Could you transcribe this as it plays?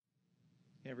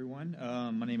Hey everyone,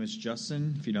 my name is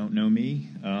Justin. If you don't know me,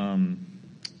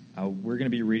 we're going to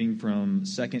be reading from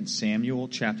 2 Samuel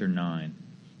chapter 9.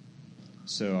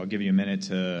 So I'll give you a minute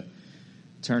to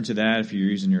turn to that if you're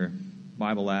using your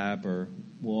Bible app, or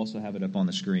we'll also have it up on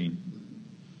the screen.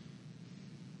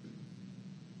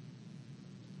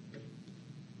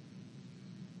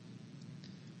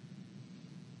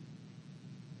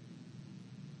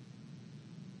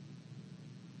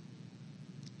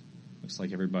 Looks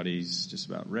like everybody's just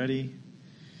about ready.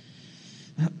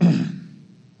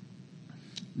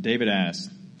 David asked,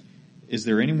 "Is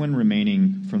there anyone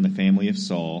remaining from the family of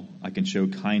Saul I can show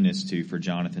kindness to for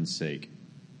Jonathan's sake?"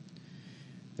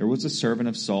 There was a servant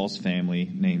of Saul's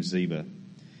family named Ziba.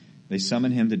 They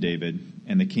summoned him to David,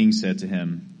 and the king said to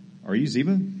him, "Are you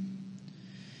Ziba?"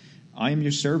 "I am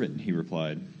your servant," he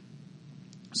replied.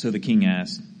 So the king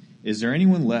asked, "Is there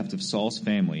anyone left of Saul's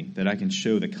family that I can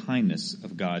show the kindness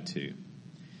of God to?"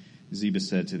 Ziba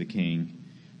said to the king,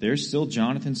 "There is still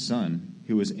Jonathan's son,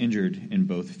 who was injured in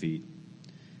both feet."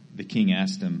 The king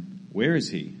asked him, "Where is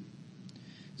he?"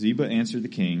 Ziba answered the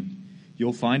king,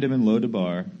 "You'll find him in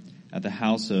Lo-debar, at the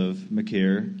house of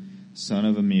Machir, son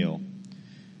of Amiel."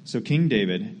 So King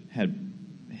David had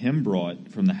him brought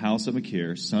from the house of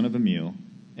Machir, son of Amiel,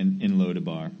 in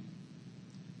Lo-debar.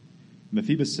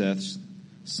 Mephibosheth,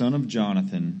 son of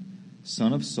Jonathan,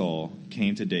 son of Saul,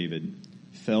 came to David,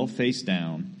 fell face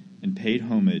down, and paid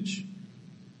homage.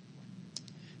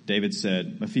 David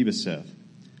said, "Mephibosheth,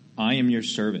 I am your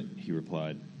servant," he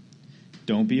replied.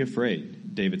 "Don't be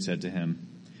afraid," David said to him.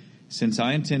 "Since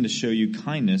I intend to show you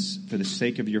kindness for the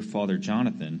sake of your father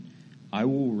Jonathan, I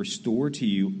will restore to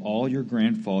you all your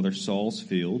grandfather Saul's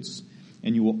fields,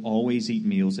 and you will always eat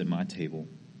meals at my table."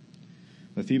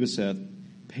 Mephibosheth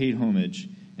paid homage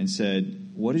and said,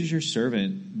 "What is your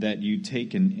servant that you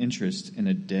take an interest in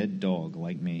a dead dog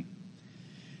like me?"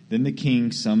 Then the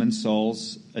king summoned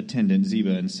Saul's attendant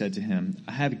Ziba and said to him,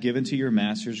 "I have given to your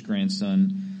master's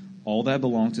grandson all that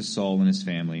belonged to Saul and his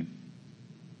family.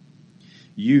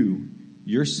 You,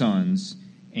 your sons,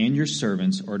 and your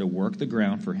servants are to work the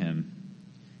ground for him,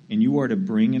 and you are to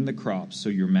bring in the crops so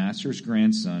your master's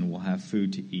grandson will have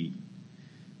food to eat.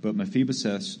 But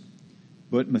Mephibosheth,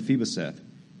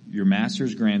 your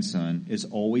master's grandson, is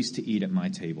always to eat at my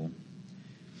table."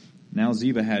 Now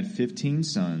Ziba had 15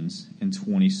 sons and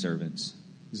 20 servants.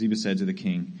 Ziba said to the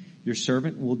king, "Your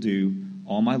servant will do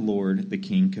all my lord the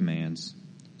king commands."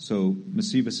 So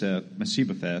Mephibosheth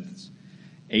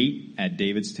ate at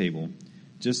David's table,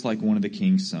 just like one of the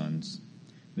king's sons.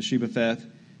 Mephibosheth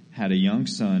had a young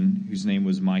son whose name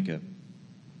was Micah.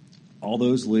 All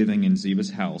those living in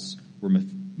Ziba's house were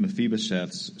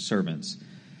Mephibosheth's servants.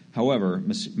 However,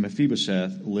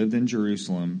 Mephibosheth lived in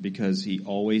Jerusalem because he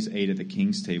always ate at the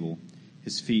king's table.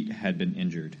 His feet had been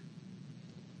injured.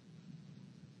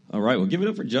 All right, well, give it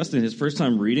up for Justin, his first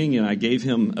time reading, and I gave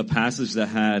him a passage that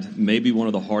had maybe one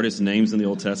of the hardest names in the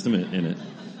Old Testament in it,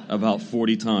 about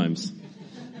 40 times.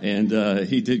 And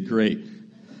he did great.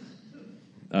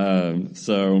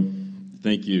 So,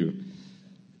 thank you.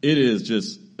 It is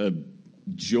just a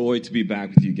joy to be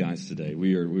back with you guys today.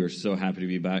 We are so happy to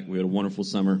be back. We had a wonderful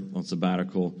summer on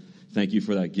sabbatical. Thank you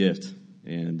for that gift,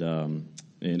 and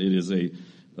it is a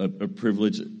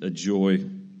privilege, a joy,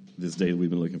 this day that we've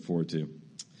been looking forward to.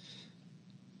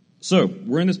 So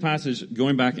we're in this passage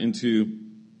going back into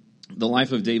the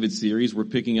Life of David series. We're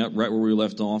picking up right where we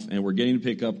left off, and we're getting to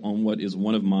pick up on what is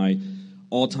one of my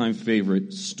all-time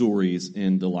favorite stories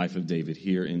in the life of David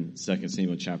here in 2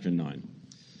 Samuel chapter 9.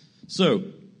 So,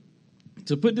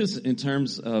 to put this in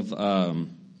terms of,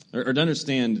 or to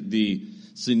understand the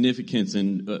significance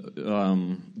and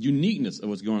uniqueness of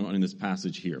what's going on in this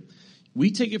passage here,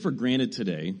 we take it for granted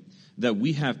today that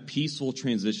we have peaceful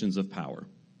transitions of power,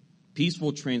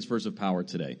 peaceful transfers of power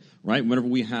today, right? Whenever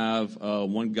we have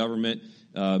one government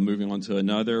moving on to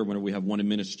another, whenever we have one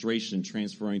administration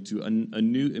transferring to a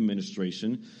new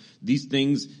administration, these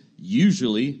things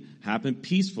usually happen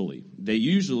peacefully. They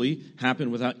usually happen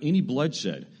without any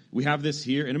bloodshed. We have this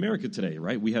here in America today,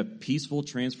 right? We have peaceful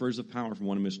transfers of power from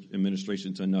one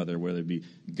administration to another, whether it be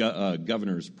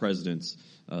governors, presidents,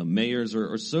 mayors,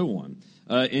 or so on.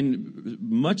 In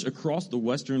much across the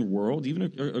Western world, even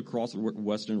across the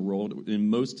Western world, in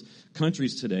most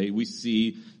countries today, we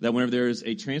see that whenever there is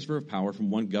a transfer of power from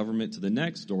one government to the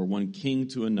next, or one king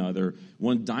to another,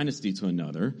 one dynasty to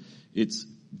another, it's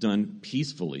done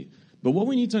peacefully. But what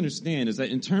we need to understand is that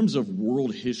in terms of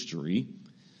world history,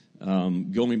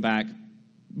 going back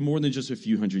more than just a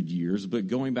few hundred years, but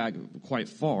going back quite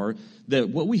far, that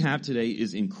what we have today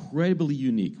is incredibly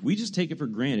unique. We just take it for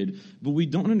granted, but we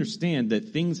don't understand that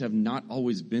things have not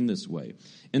always been this way.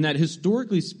 And that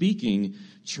historically speaking,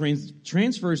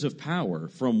 transfers of power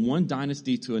from one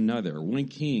dynasty to another, one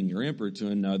king or emperor to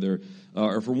another,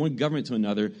 or from one government to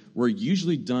another, were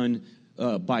usually done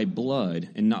by blood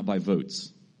and not by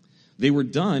votes. They were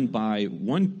done by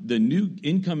the new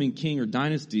incoming king or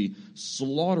dynasty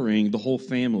slaughtering the whole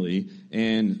family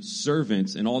and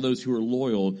servants and all those who were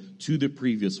loyal to the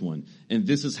previous one. And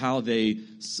this is how they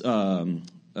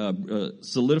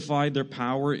solidified their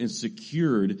power and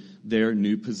secured their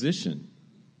new position.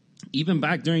 Even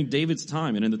back during David's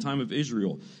time and in the time of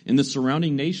Israel, in the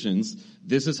surrounding nations,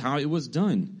 this is how it was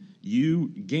done. You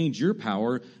gained your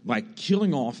power by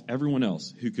killing off everyone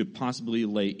else who could possibly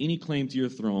lay any claim to your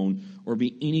throne or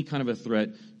be any kind of a threat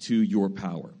to your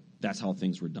power. That's how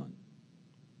things were done.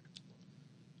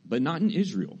 But not in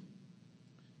Israel.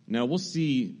 Now we'll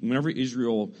see whenever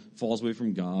Israel falls away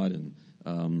from God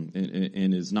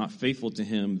and is not faithful to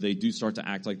him, they do start to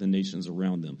act like the nations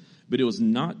around them. But it was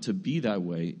not to be that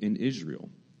way in Israel.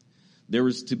 There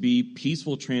was to be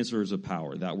peaceful transfers of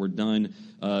power that were done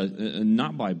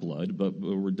not by blood, but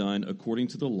were done according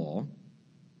to the law.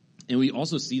 And we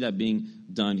also see that being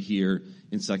done here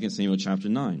in 2 Samuel chapter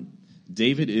 9.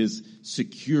 David is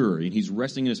secure, and he's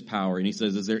resting in his power, and he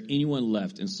says, is there anyone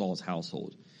left in Saul's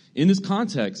household? In this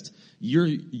context, you're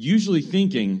usually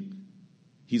thinking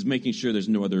he's making sure there's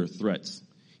no other threats.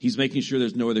 He's making sure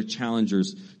there's no other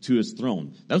challengers to his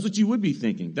throne. That's what you would be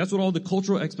thinking. That's what all the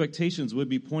cultural expectations would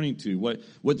be pointing to,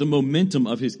 what the momentum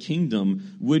of his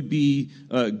kingdom would be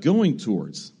going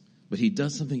towards. But he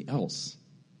does something else.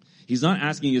 He's not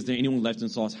asking, is there anyone left in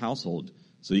Saul's household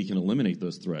so he can eliminate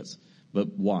those threats? But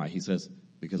why? He says,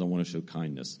 because I want to show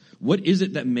kindness. What is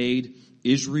it that made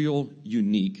Israel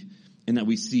unique and that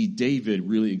we see David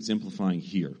really exemplifying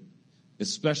here,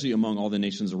 especially among all the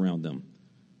nations around them?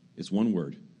 It's one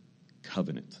word.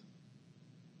 Covenant.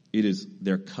 It is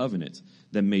their covenant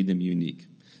that made them unique.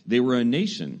 They were a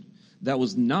nation that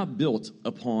was not built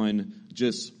upon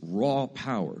just raw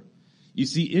power. You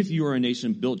see, if you are a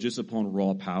nation built just upon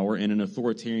raw power and an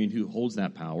authoritarian who holds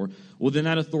that power, well, then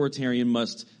that authoritarian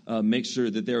must make sure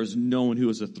that there is no one who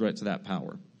is a threat to that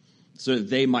power, so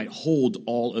that they might hold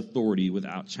all authority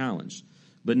without challenge.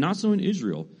 But not so in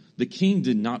Israel. The king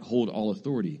did not hold all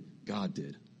authority. God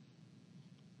did.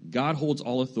 God holds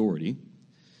all authority.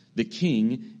 The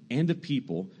king and the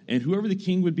people, and whoever the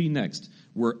king would be next,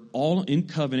 were all in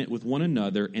covenant with one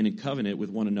another and in covenant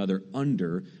with one another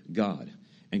under God.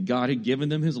 And God had given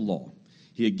them his law.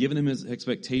 He had given them his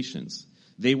expectations.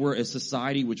 They were a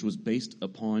society which was based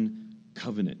upon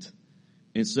covenant.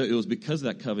 And so it was because of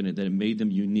that covenant that it made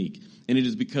them unique. And it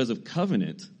is because of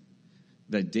covenant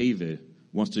that David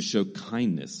wants to show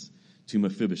kindness to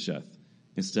Mephibosheth,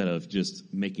 instead of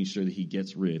just making sure that he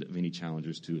gets rid of any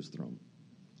challengers to his throne.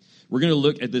 We're going to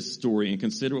look at this story and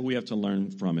consider what we have to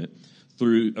learn from it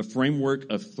through a framework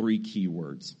of 3 key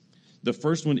words. The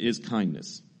first one is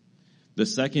kindness. The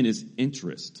second is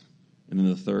interest. And then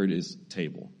the third is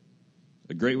table.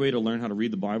 A great way to learn how to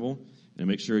read the Bible and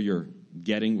make sure you're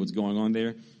getting what's going on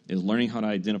there is learning how to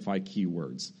identify key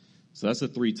words. So that's the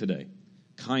 3 today.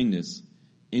 Kindness,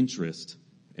 interest,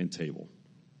 and table.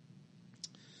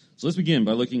 So let's begin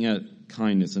by looking at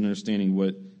kindness and understanding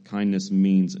what kindness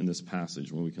means in this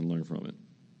passage, what we can learn from it.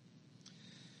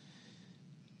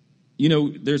 You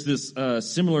know, there's this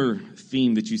similar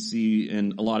theme that you see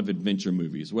in a lot of adventure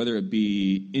movies, whether it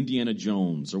be Indiana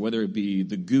Jones or whether it be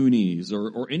The Goonies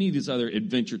or any of these other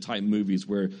adventure-type movies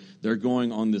where they're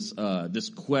going on this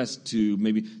quest to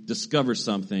maybe discover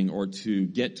something or to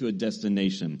get to a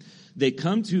destination. They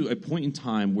come to a point in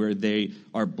time where they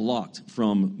are blocked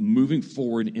from moving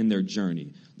forward in their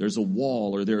journey. There's a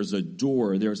wall or there's a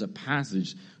door, or there's a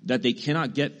passage that they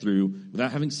cannot get through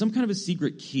without having some kind of a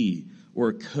secret key or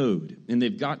a code. And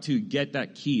they've got to get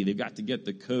that key. They've got to get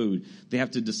the code. They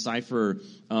have to decipher,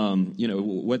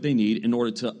 what they need in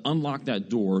order to unlock that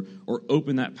door or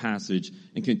open that passage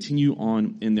and continue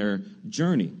on in their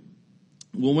journey.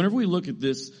 Well, whenever we look at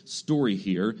this story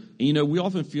here, we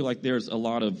often feel like there's a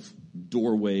lot of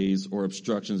doorways or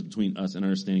obstructions between us and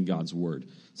understanding God's word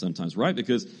sometimes, right?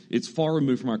 Because it's far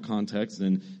removed from our context,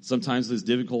 and sometimes it's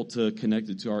difficult to connect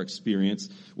it to our experience.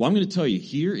 Well, I'm going to tell you,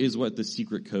 here is what the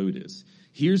secret code is.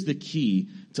 Here's the key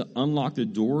to unlock the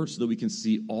door so that we can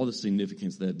see all the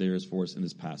significance that there is for us in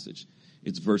this passage.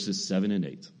 It's verses 7 and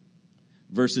 8.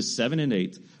 Verses 7 and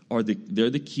 8 they're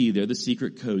the key, they're the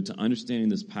secret code to understanding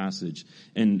this passage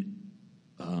and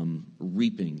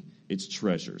reaping its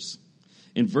treasures.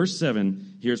 In verse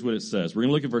 7, here's what it says. We're going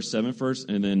to look at verse 7 first,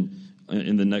 and then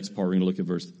in the next part, we're going to look at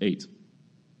verse 8.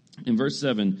 In verse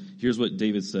 7, here's what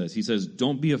David says. He says,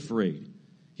 don't be afraid,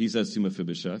 he says to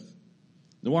Mephibosheth.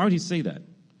 Now, why would he say that?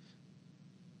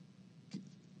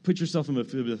 Put yourself in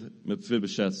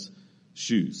Mephibosheth's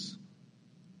shoes.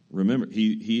 Remember,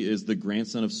 he is the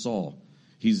grandson of Saul.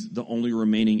 He's the only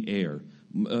remaining heir.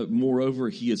 Moreover,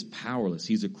 he is powerless.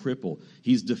 He's a cripple.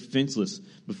 He's defenseless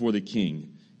before the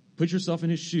king. Put yourself in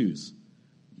his shoes.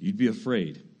 You'd be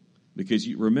afraid. Because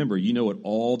remember, you know what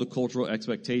all the cultural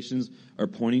expectations are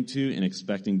pointing to and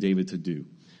expecting David to do.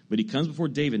 But he comes before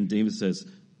David, and David says,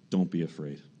 don't be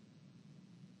afraid.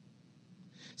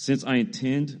 Since I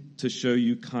intend to show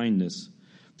you kindness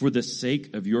for the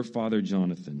sake of your father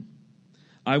Jonathan,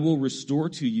 I will restore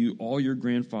to you all your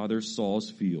grandfather Saul's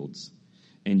fields,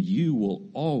 and you will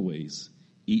always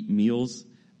eat meals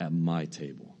at my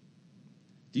table.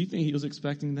 Do you think he was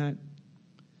expecting that?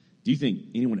 Do you think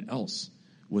anyone else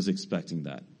was expecting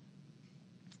that?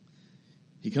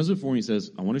 He comes before and he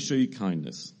says, I want to show you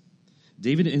kindness.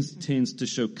 David intends to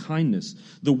show kindness.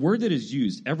 The word that is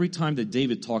used every time that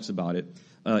David talks about it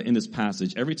in this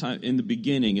passage, every time in the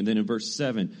beginning and then in verse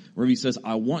 7, where he says,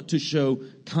 I want to show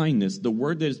kindness, the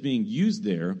word that is being used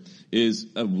there is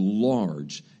a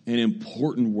large and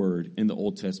important word in the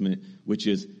Old Testament, which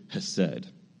is hesed.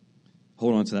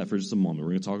 Hold on to that for just a moment.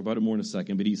 We're going to talk about it more in a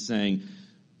second, but he's saying,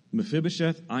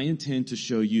 Mephibosheth, I intend to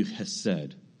show you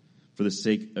hesed for the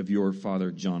sake of your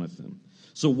father Jonathan.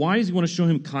 So why does he want to show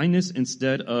him kindness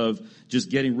instead of just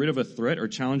getting rid of a threat or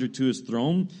challenger to his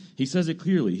throne? He says it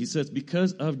clearly. He says,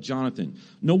 because of Jonathan.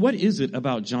 Now, what is it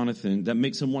about Jonathan that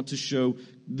makes him want to show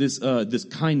this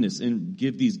kindness and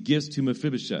give these gifts to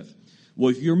Mephibosheth?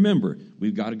 Well, if you remember,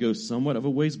 we've got to go somewhat of a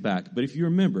ways back, but if you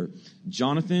remember,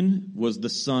 Jonathan was the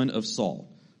son of Saul.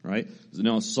 Right?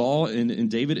 Now, Saul and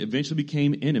David eventually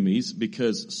became enemies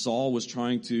because Saul was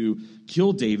trying to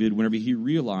kill David whenever he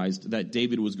realized that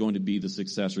David was going to be the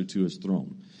successor to his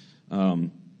throne.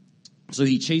 So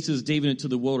he chases David into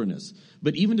the wilderness.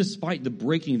 But even despite the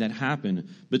breaking that happened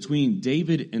between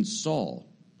David and Saul,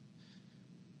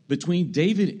 between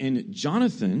David and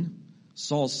Jonathan,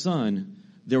 Saul's son,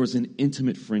 there was an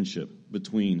intimate friendship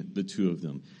between the two of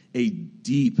them, a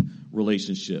deep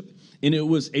relationship. And it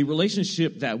was a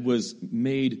relationship that was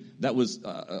made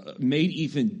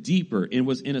even deeper and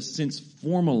was in a sense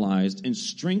formalized and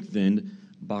strengthened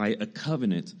by a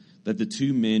covenant that the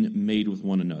two men made with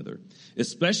one another.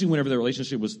 Especially whenever the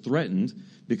relationship was threatened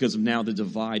because of now the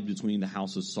divide between the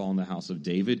house of Saul and the house of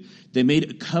David. They made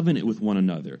a covenant with one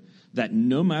another that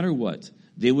no matter what,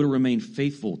 they would remain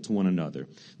faithful to one another.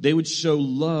 They would show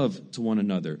love to one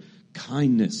another,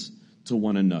 kindness to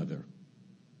one another.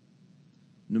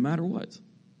 No matter what.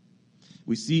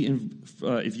 We see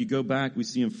if you go back, we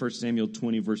see in 1 Samuel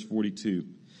 20, verse 42.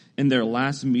 In their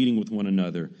last meeting with one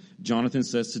another, Jonathan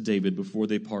says to David before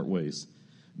they part ways,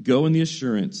 go in the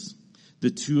assurance the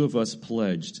two of us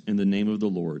pledged in the name of the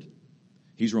Lord.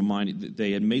 He's reminded,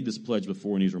 they had made this pledge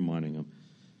before and he's reminding them.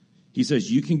 He says,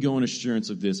 you can go in assurance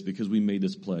of this because we made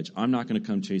this pledge. I'm not going to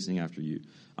come chasing after you.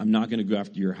 I'm not going to go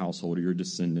after your household or your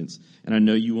descendants. And I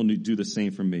know you will do the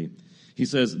same for me. He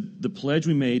says, the pledge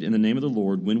we made in the name of the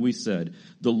Lord when we said,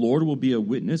 the Lord will be a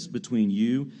witness between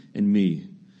you and me,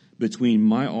 between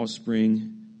my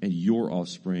offspring and your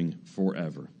offspring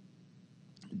forever.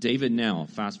 David now,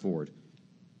 fast forward,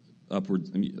 upwards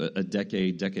a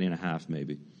decade and a half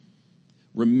maybe,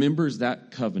 remembers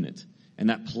that covenant and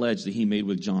that pledge that he made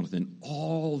with Jonathan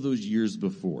all those years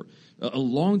before. A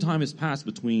long time has passed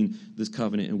between this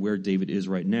covenant and where David is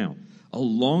right now. A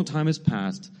long time has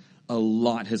passed. A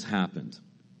lot has happened.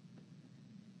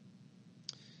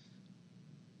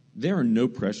 There are no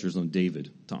pressures on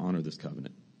David to honor this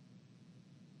covenant.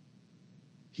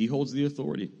 He holds the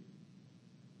authority.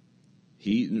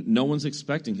 No one's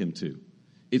expecting him to.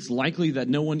 It's likely that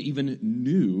no one even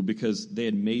knew because they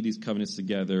had made these covenants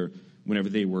together whenever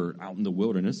they were out in the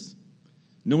wilderness.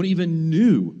 No one even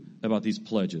knew about these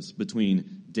pledges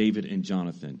between David and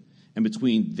Jonathan and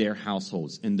between their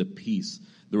households and the peace,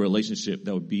 the relationship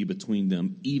that would be between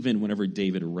them even whenever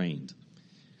David reigned.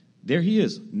 There he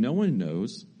is. No one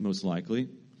knows, most likely.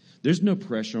 There's no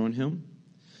pressure on him.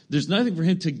 There's nothing for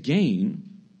him to gain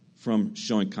from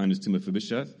showing kindness to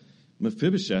Mephibosheth.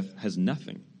 Mephibosheth has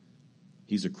nothing.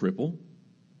 He's a cripple.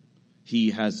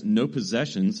 He has no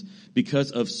possessions.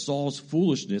 Because of Saul's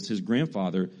foolishness, his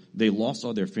grandfather, they lost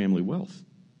all their family wealth.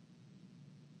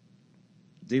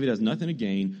 David has nothing to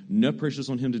gain, no pressures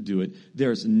on him to do it.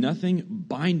 There's nothing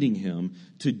binding him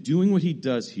to doing what he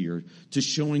does here, to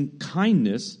showing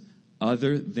kindness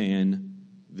other than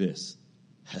this,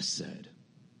 hesed.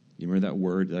 You remember that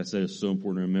word that I said is so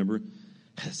important to remember?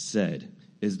 Hesed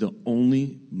is the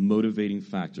only motivating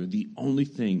factor, the only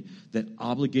thing that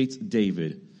obligates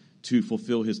David to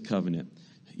fulfill his covenant.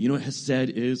 You know what hesed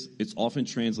is? It's often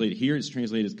translated, here it's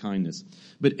translated as kindness.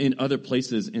 But in other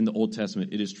places in the Old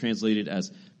Testament, it is translated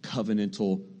as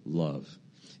covenantal love.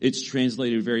 It's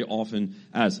translated very often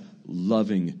as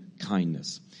loving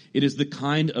kindness. It is the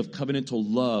kind of covenantal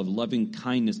love, loving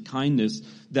kindness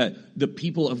that the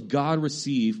people of God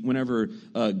receive whenever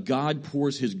God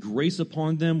pours his grace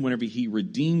upon them, whenever he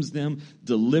redeems them,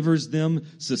 delivers them,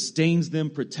 sustains them,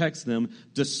 protects them,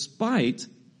 despite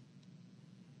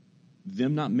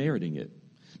them not meriting it,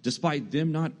 despite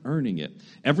them not earning it.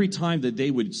 Every time that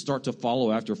they would start to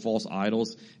follow after false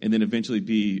idols and then eventually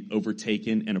be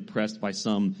overtaken and oppressed by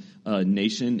some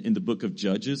nation in the book of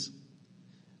Judges,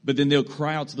 but then they'll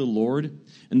cry out to the Lord,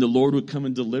 and the Lord would come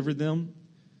and deliver them.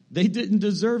 They didn't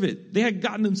deserve it. They had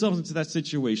gotten themselves into that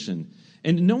situation.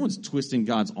 And no one's twisting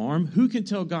God's arm. Who can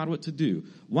tell God what to do?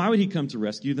 Why would he come to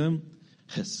rescue them?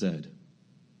 Hesed.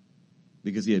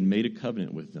 Because he had made a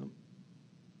covenant with them.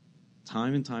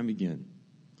 Time and time again.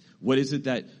 What is it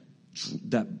that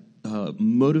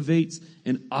motivates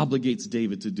and obligates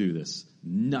David to do this?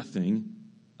 Nothing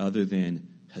other than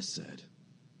Hesed.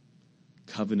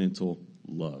 Covenantal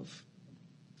love.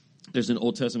 There's an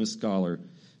Old Testament scholar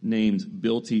named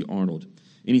Bill T. Arnold,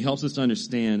 and he helps us to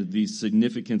understand the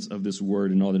significance of this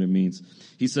word and all that it means.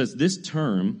 He says this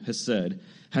term, hesed,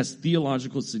 has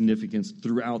theological significance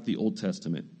throughout the Old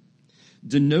Testament,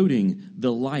 denoting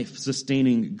the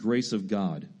life-sustaining grace of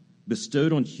God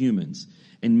bestowed on humans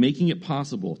and making it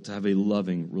possible to have a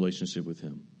loving relationship with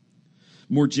him.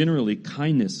 More generally,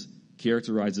 kindness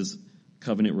characterizes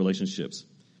covenant relationships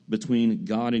between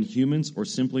God and humans or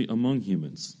simply among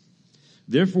humans.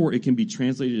 Therefore, it can be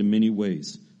translated in many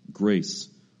ways: grace,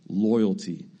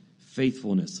 loyalty,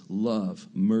 faithfulness, love,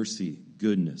 mercy,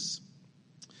 goodness.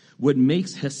 What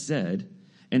makes hesed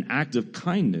an act of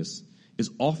kindness is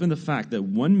often the fact that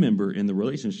one member in the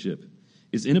relationship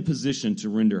is in a position to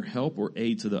render help or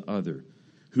aid to the other,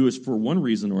 who is for one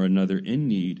reason or another in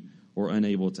need or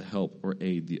unable to help or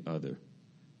aid the other.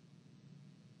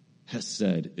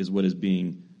 Hesed is what is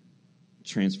being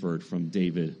transferred from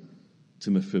David to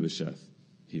Mephibosheth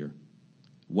here.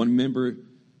 One member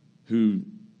who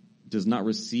does not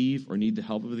receive or need the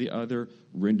help of the other,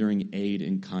 rendering aid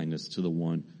and kindness to the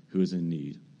one who is in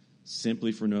need,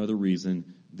 simply for no other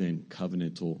reason than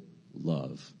covenantal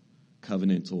love,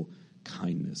 covenantal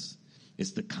kindness.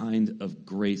 It's the kind of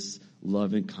grace,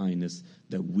 love, and kindness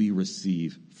that we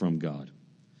receive from God.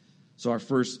 So our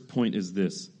first point is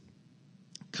this: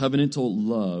 covenantal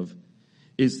love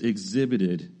is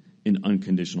exhibited in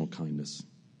unconditional kindness.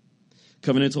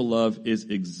 Covenantal love is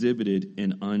exhibited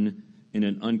in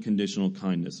an unconditional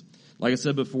kindness. Like I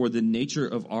said before, the nature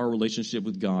of our relationship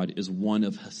with God is one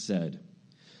of hesed.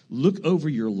 Look over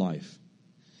your life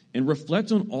and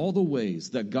reflect on all the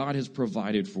ways that God has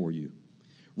provided for you.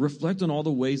 Reflect on all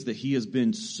the ways that he has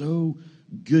been so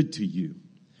good to you.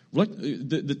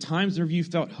 The times whenever you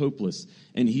felt hopeless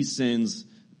and he sends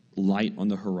light on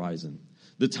the horizon.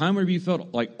 The time whenever you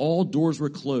felt like all doors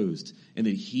were closed and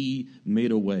that he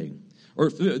made a way. Or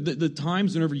the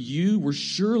times whenever you were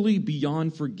surely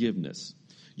beyond forgiveness.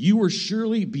 You were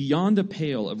surely beyond the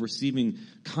pale of receiving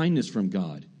kindness from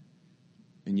God.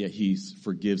 And yet he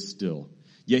forgives still.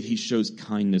 Yet he shows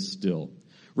kindness still.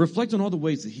 Reflect on all the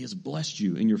ways that he has blessed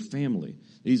you and your family.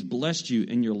 That he's blessed you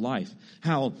in your life.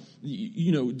 How,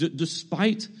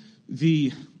 despite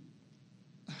the...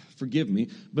 forgive me,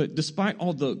 but despite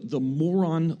all the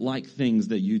moron-like things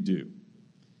that you do,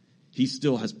 he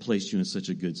still has placed you in such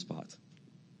a good spot.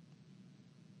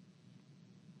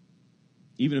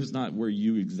 Even if it's not where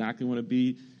you exactly want to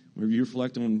be, whenever you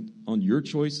reflect on your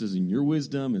choices and your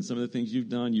wisdom and some of the things you've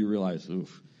done, you realize,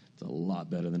 oof, it's a lot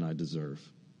better than I deserve.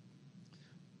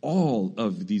 All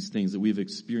of these things that we've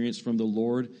experienced from the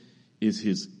Lord is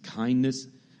his kindness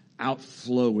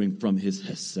outflowing from his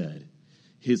hesed.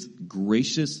 His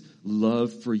gracious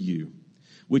love for you,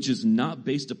 which is not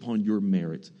based upon your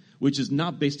merit, which is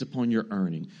not based upon your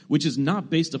earning, which is not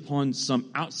based upon some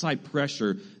outside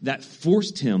pressure that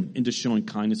forced him into showing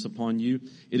kindness upon you.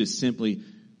 It is simply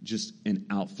just an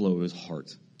outflow of his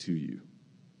heart to you.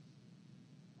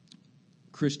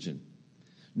 Christian,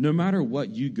 no matter what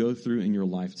you go through in your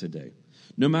life today,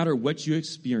 no matter what you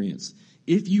experience,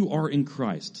 if you are in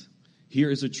Christ, here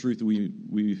is a truth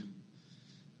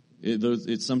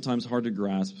it's sometimes hard to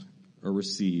grasp or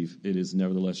receive. It is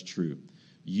nevertheless true.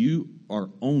 You are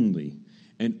only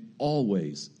and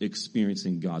always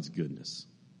experiencing God's goodness.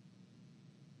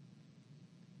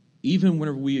 even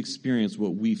whenever we experience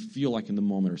what we feel like in the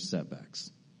moment are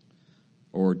setbacks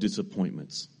or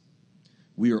disappointments,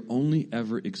 we are only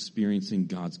ever experiencing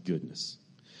God's goodness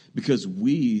because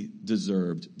we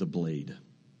deserved the blade.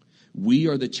 We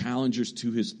are the challengers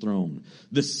to his throne,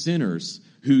 the sinners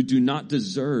who do not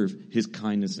deserve his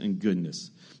kindness and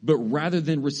goodness. But rather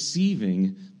than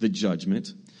receiving the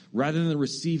judgment, rather than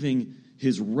receiving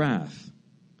his wrath,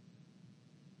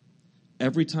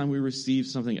 every time we receive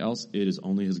something else, it is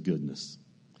only his goodness.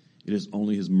 It is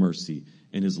only his mercy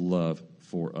and his love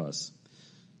for us.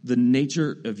 The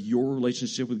nature of your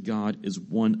relationship with God is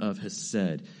one of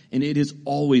hesed, and it is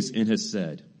always in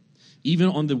hesed. Even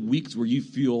on the weeks where you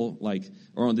feel like,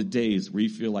 or on the days where you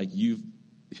feel like you've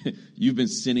been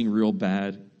sinning real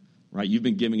bad, right? You've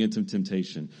been giving into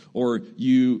temptation, or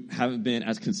you haven't been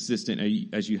as consistent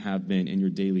as you have been in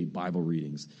your daily Bible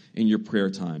readings, in your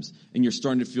prayer times, and you're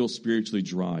starting to feel spiritually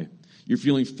dry. You're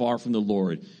feeling far from the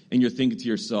Lord, and you're thinking to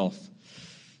yourself,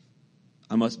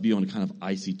 I must be on kind of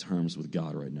icy terms with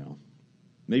God right now.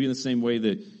 Maybe in the same way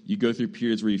that you go through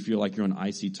periods where you feel like you're on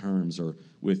icy terms, or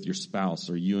with your spouse,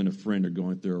 or you and a friend are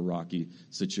going through a rocky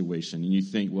situation, and you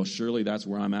think, well, surely that's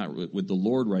where I'm at with the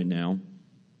Lord right now.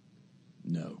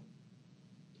 No.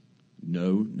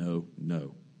 No, no,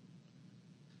 no.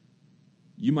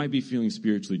 You might be feeling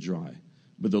spiritually dry,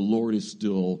 but the Lord is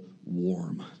still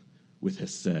warm with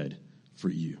hesed for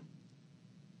you.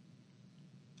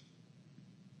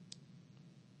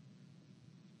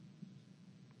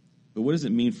 But what does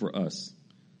it mean for us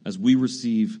as we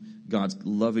receive God's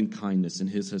loving kindness and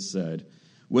his hesed?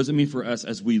 What does it mean for us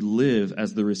as we live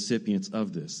as the recipients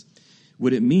of this?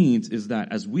 What it means is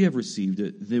that as we have received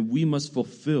it, then we must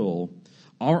fulfill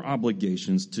our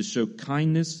obligations to show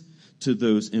kindness to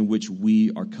those in which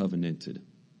we are covenanted.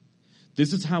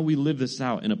 This is how we live this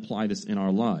out and apply this in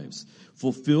our lives.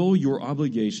 Fulfill your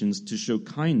obligations to show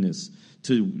kindness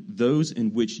to those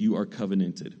in which you are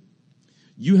covenanted.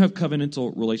 You have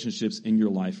covenantal relationships in your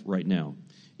life right now.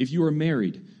 If you are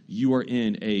married, you are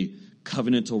in a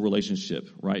covenantal relationship,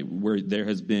 right, where there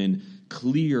has been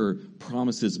clear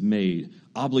promises made,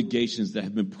 obligations that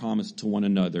have been promised to one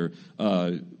another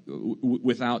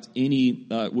without any,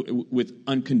 with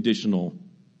unconditional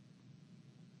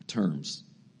terms.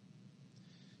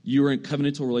 You are in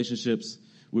covenantal relationships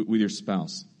with your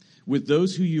spouse. With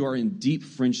those who you are in deep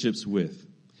friendships with,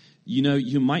 you know,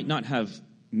 you might not have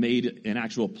made an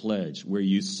actual pledge where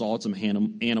you sawed some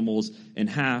animals in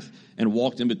half and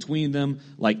walked in between them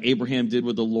like Abraham did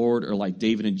with the Lord, or like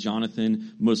David and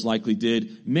Jonathan most likely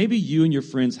did. Maybe you and your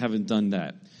friends haven't done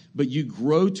that, but you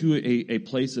grow to a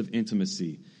place of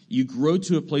intimacy. You grow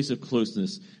to a place of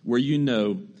closeness where you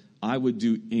know, I would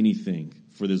do anything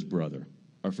for this brother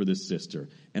or for this sister,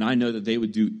 and I know that they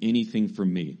would do anything for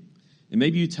me. And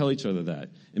maybe you tell each other that,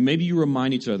 and maybe you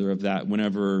remind each other of that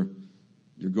whenever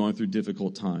you're going through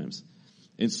difficult times.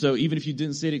 And so even if you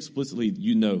didn't say it explicitly,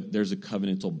 you know there's a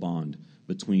covenantal bond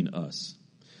between us.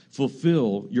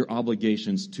 Fulfill your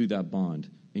obligations to that bond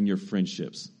in your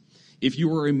friendships. If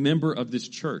you are a member of this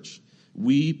church,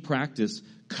 we practice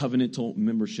covenantal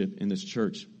membership in this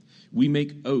church. We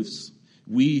make oaths.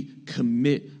 We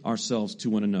commit ourselves to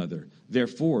one another.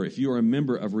 Therefore, if you are a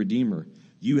member of Redeemer,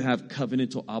 you have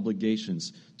covenantal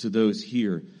obligations to those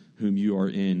here whom you are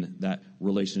in that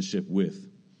relationship with.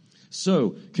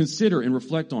 So consider and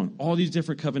reflect on all these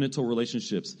different covenantal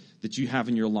relationships that you have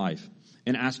in your life,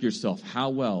 and ask yourself, how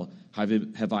well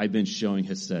have I been showing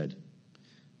hesed?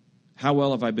 How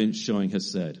well have I been showing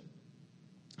hesed?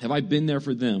 Have I been there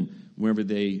for them whenever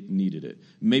they needed it?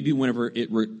 Maybe whenever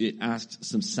it asked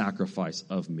some sacrifice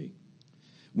of me.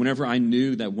 Whenever I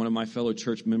knew that one of my fellow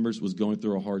church members was going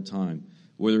through a hard time,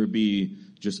 whether it be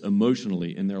just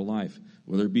emotionally in their life,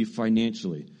 whether it be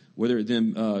financially, whether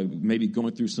them maybe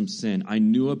going through some sin. I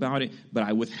knew about it, but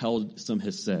I withheld some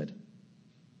hesed.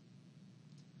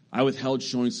 I withheld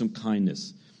showing some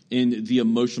kindness in the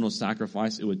emotional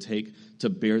sacrifice it would take to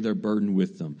bear their burden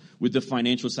with them, with the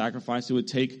financial sacrifice it would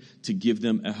take to give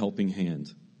them a helping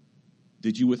hand.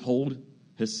 Did you withhold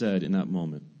hesed in that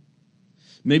moment?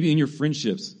 Maybe in your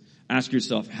friendships, ask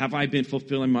yourself, have I been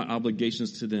fulfilling my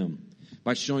obligations to them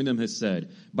by showing them hesed,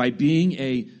 by being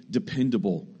a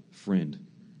dependable friend,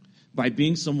 by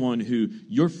being someone who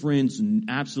your friends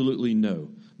absolutely know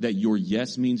that your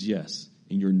yes means yes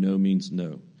and your no means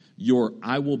no. Your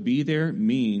I will be there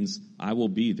means I will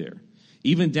be there.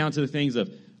 Even down to the things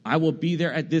of I will be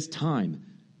there at this time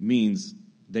means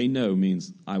they know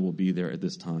means I will be there at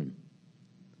this time.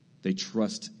 They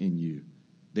trust in you.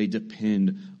 They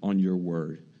depend on your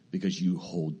word because you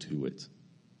hold to it.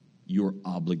 You're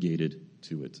obligated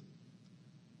to it.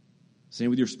 Same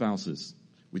with your spouses,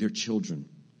 with your children,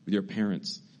 with your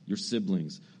parents, your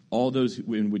siblings, all those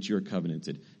in which you're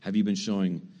covenanted? Have you been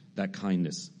showing that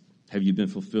kindness? Have you been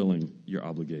fulfilling your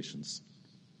obligations?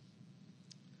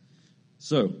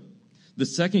 So, the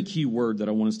second key word that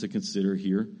I want us to consider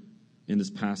here in this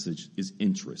passage is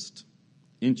interest.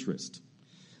 Interest.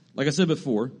 Like I said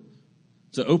before,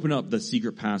 to open up the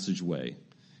secret passageway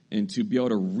and to be able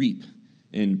to reap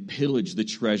and pillage the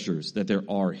treasures that there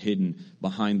are hidden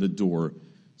behind the door,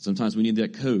 sometimes we need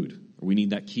that code or we need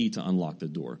that key to unlock the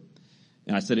door.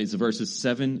 And I said it's verses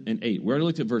 7 and 8. We already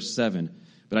looked at verse 7,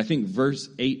 but I think verse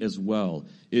 8 as well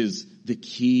is the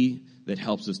key that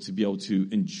helps us to be able to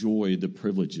enjoy the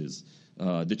privileges,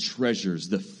 the treasures,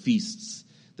 the feasts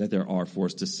that there are for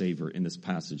us to savor in this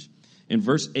passage. In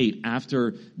verse 8,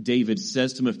 after David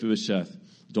says to Mephibosheth,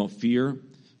 don't fear,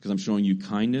 because I'm showing you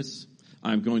kindness.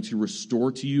 I'm going to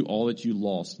restore to you all that you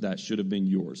lost that should have been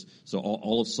yours. So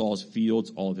all of Saul's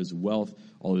fields, all of his wealth,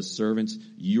 all of his servants,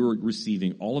 you're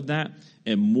receiving all of that.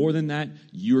 And more than that,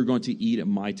 you're going to eat at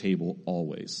my table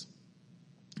always.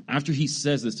 After he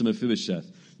says this to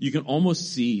Mephibosheth, you can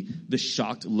almost see the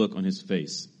shocked look on his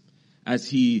face as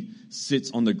he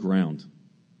sits on the ground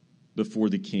before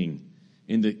the king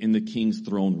in the king's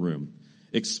throne room,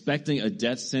 expecting a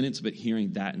death sentence, but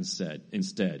hearing that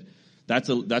instead. That's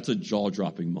a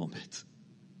jaw-dropping moment.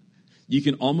 You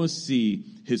can almost see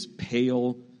his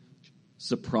pale,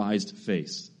 surprised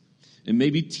face, and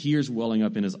maybe tears welling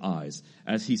up in his eyes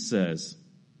as he says,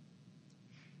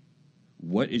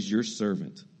 "What is your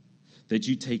servant that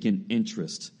you take an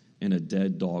interest in a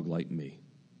dead dog like me?"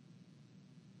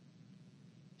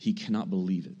 He cannot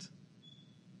believe it.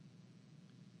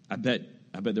 I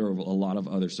bet there are a lot of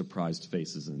other surprised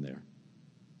faces in there.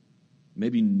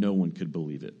 Maybe no one could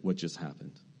believe it, what just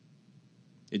happened.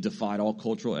 It defied all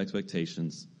cultural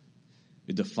expectations.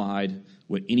 It defied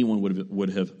what anyone would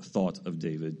have thought of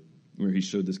David, where he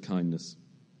showed this kindness.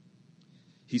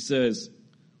 He says,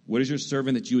 "What is your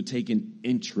servant that you would take an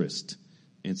interest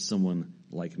in someone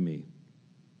like me?"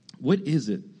 What is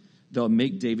it that will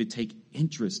make David take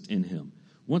interest in him?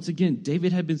 Once again,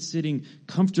 David had been sitting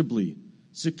comfortably,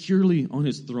 securely on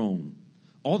his throne.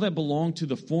 All that belonged to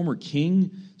the former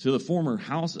king, to the former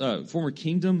house, former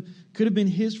kingdom, could have been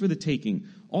his for the taking.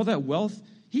 All that wealth,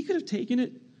 he could have taken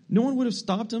it. No one would have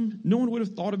stopped him. No one would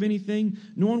have thought of anything.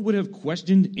 No one would have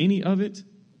questioned any of it.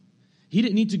 He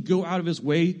didn't need to go out of his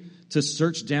way to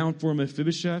search down for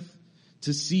Mephibosheth,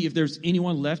 to see if there's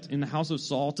anyone left in the house of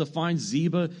Saul, to find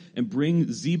Ziba and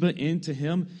bring Ziba in to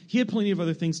him. He had plenty of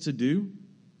other things to do.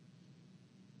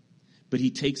 But he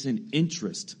takes an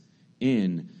interest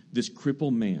in this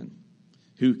crippled man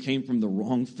who came from the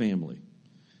wrong family,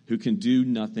 who can do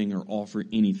nothing or offer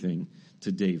anything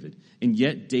to David. And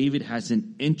yet David has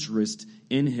an interest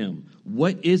in him.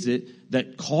 What is it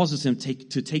that causes him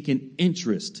to take an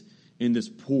interest in this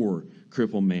poor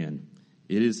crippled man?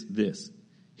 It is this.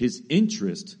 His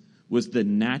interest was the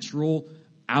natural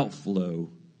outflow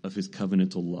of his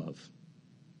covenantal love.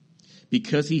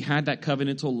 Because he had that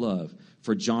covenantal love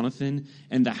for Jonathan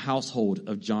and the household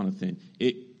of Jonathan,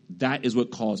 that is what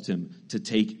caused him to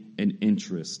take an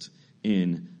interest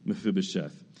in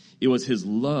Mephibosheth. It was his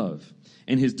love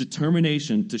and his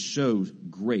determination to show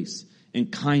grace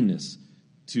and kindness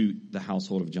to the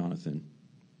household of Jonathan,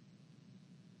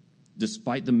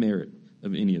 despite the merit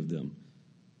of any of them,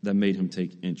 that made him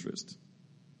take interest.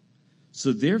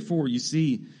 So therefore, you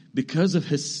see, because of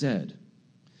Hesed,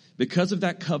 because of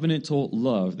that covenantal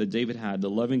love that David had, the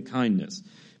loving kindness,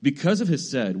 because of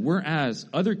Hesed, whereas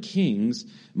other kings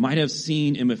might have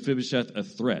seen in Mephibosheth a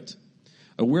threat,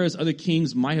 or whereas other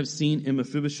kings might have seen in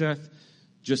Mephibosheth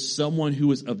just someone who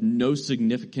was of no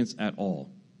significance at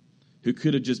all, who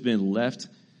could have just been left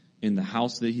in the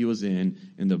house that he was in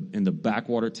the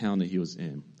backwater town that he was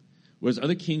in. Whereas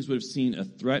other kings would have seen a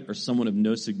threat or someone of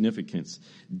no significance,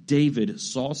 David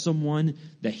saw someone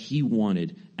that he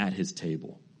wanted at his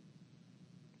table.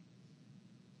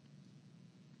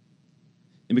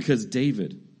 And because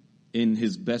David, in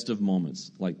his best of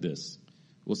moments like this,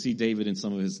 we'll see David in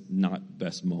some of his not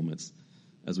best moments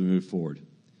as we move forward.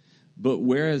 But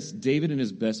whereas David in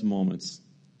his best moments,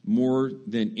 more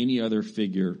than any other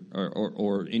figure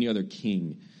or any other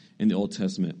king in the Old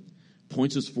Testament,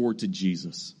 points us forward to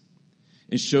Jesus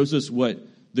and shows us what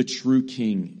the true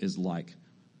king is like.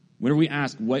 Whenever we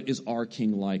ask, what is our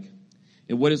king like?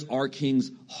 And what is our king's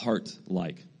heart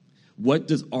like? What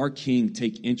does our king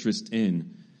take interest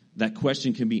in? That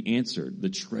question can be answered. The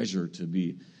treasure to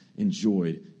be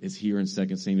enjoyed is here in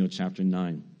 2 Samuel chapter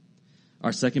 9.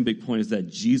 Our second big point is that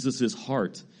Jesus'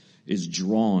 heart is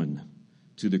drawn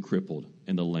to the crippled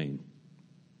and the lame.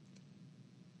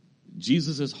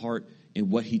 Jesus' heart and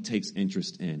what he takes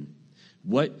interest in,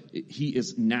 what he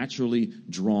is naturally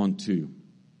drawn to,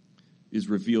 is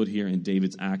revealed here in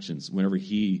David's actions whenever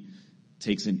he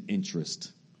takes an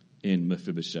interest in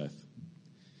Mephibosheth.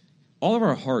 All of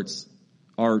our hearts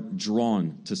are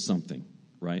drawn to something,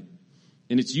 right?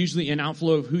 And it's usually an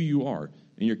outflow of who you are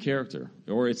and your character,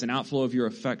 or it's an outflow of your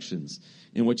affections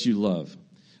and what you love.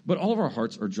 But all of our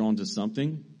hearts are drawn to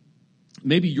something.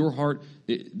 Maybe your heart,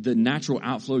 the natural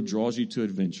outflow draws you to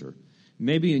adventure.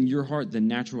 Maybe in your heart, the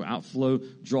natural outflow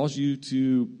draws you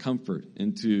to comfort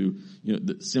and to,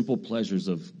 the simple pleasures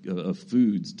of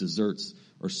foods, desserts,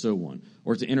 or so on,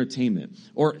 or to entertainment.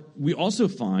 Or we also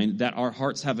find that our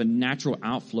hearts have a natural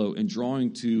outflow in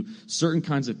drawing to certain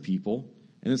kinds of people,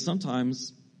 and then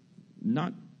sometimes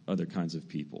not other kinds of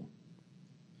people.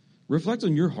 Reflect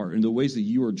on your heart and the ways that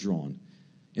you are drawn,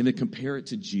 and then compare it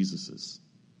to Jesus's.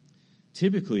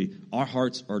 Typically, our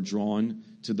hearts are drawn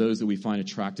to those that we find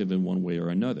attractive in one way or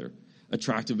another.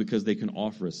 Attractive because they can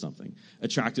offer us something.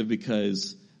 Attractive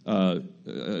because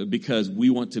we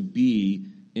want to be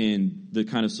in the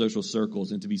kind of social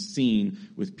circles and to be seen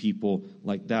with people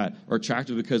like that. Or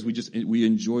attractive because we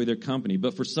enjoy their company.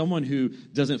 But for someone who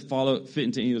doesn't fit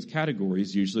into any of those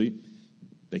categories, usually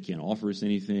they can't offer us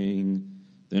anything.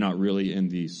 They're not really in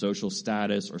the social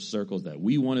status or circles that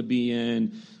we want to be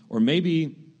in. Or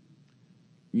maybe,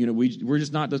 we're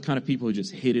just not those kind of people who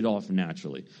just hit it off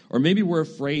naturally. Or maybe we're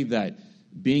afraid that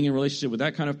being in a relationship with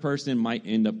that kind of person might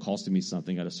end up costing me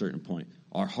something at a certain point.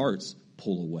 Our hearts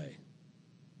pull away.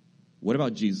 What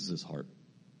about Jesus' heart?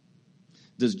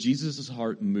 Does Jesus'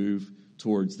 heart move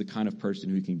towards the kind of person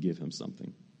who can give him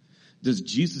something? Does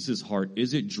Jesus' heart,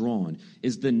 is it drawn?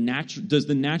 Does the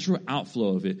natural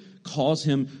outflow of it cause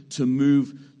him to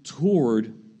move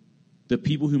toward the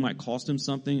people who might cost him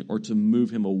something, or to move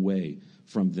him away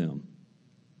from them?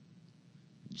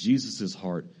 Jesus'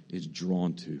 heart is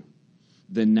drawn to.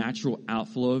 The natural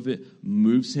outflow of it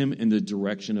moves him in the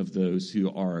direction of those who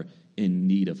are in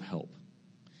need of help.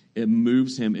 It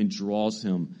moves him and draws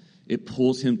him. It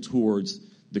pulls him towards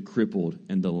the crippled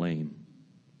and the lame.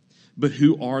 But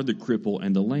who are the crippled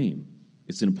and the lame?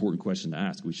 It's an important question to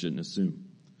ask. We shouldn't assume.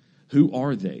 Who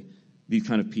are they? These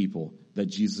kind of people that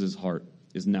Jesus' heart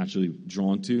is naturally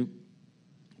drawn to.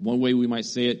 One way we might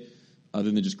say it,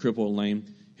 other than just crippled and lame,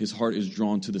 his heart is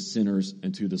drawn to the sinners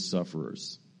and to the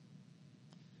sufferers.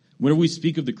 Whenever we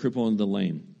speak of the crippled and the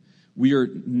lame, we are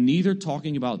neither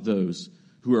talking about those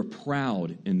who are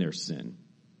proud in their sin.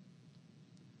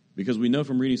 Because we know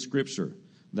from reading Scripture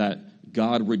that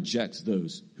God rejects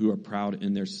those who are proud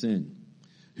in their sin,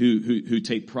 who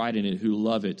take pride in it, who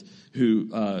love it,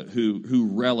 who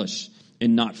relish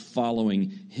in not following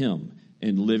him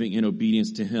and living in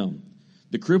obedience to him.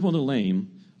 The crippled and the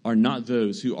lame are not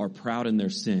those who are proud in their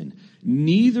sin.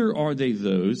 Neither are they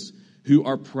those who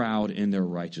are proud in their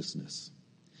righteousness.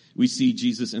 We see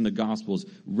Jesus in the Gospels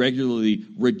regularly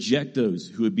reject those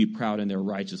who would be proud in their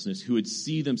righteousness, who would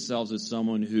see themselves as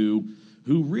someone who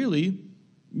really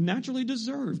naturally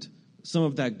deserved some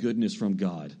of that goodness from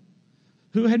God,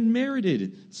 who had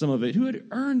merited some of it, who had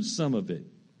earned some of it.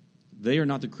 They are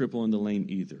not the cripple and the lame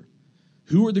either.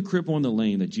 Who are the cripple and the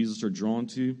lame that Jesus are drawn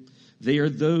to? They are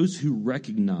those who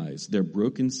recognize their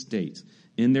broken state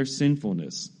in their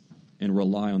sinfulness and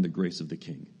rely on the grace of the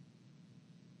King.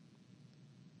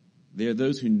 They are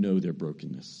those who know their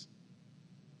brokenness.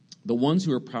 The ones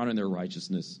who are proud in their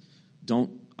righteousness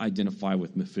don't identify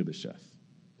with Mephibosheth.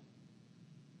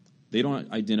 They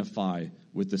don't identify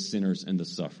with the sinners and the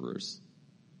sufferers.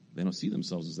 They don't see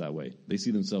themselves as that way. They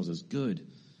see themselves as good,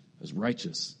 as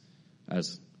righteous,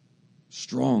 as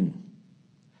strong.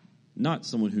 Not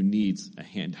someone who needs a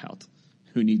handout,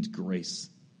 who needs grace.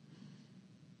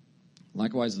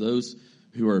 Likewise, those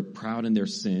who are proud in their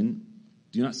sin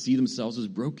do not see themselves as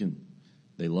broken.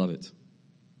 They love it.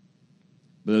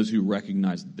 But those who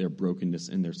recognize their brokenness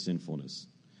and their sinfulness,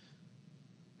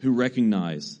 who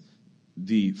recognize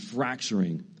the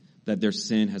fracturing that their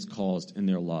sin has caused in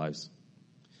their lives,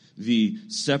 the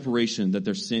separation that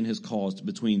their sin has caused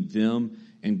between them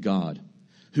and God,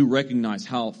 who recognize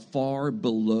how far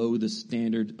below the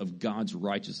standard of God's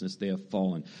righteousness they have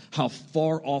fallen, how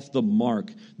far off the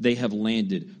mark they have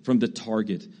landed from the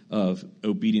target of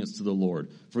obedience to the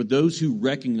Lord. For those who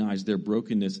recognize their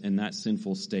brokenness in that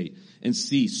sinful state and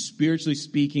see, spiritually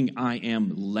speaking, I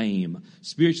am lame.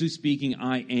 Spiritually speaking,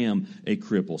 I am a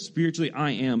cripple. Spiritually,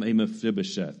 I am a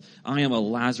Mephibosheth. I am a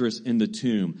Lazarus in the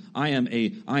tomb. I am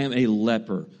a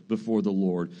leper before the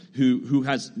Lord who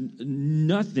has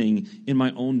nothing in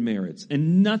my own merits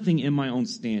and nothing in my own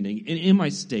standing and in my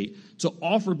state to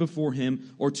offer before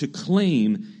him or to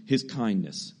claim his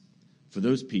kindness. For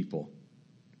those people,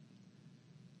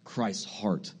 Christ's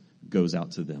heart goes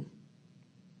out to them.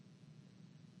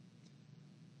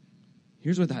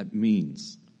 Here's what that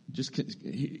means. Just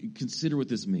consider what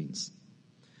this means.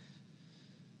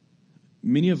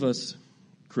 Many of us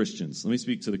Christians, let me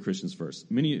speak to the Christians first.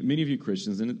 Many of you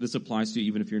Christians, and this applies to you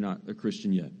even if you're not a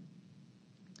Christian yet,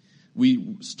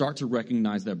 we start to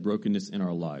recognize that brokenness in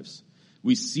our lives.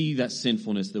 We see that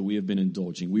sinfulness that we have been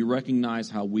indulging. We recognize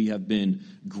how we have been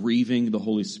grieving the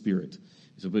Holy Spirit.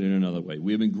 To put it another way,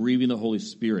 we have been grieving the Holy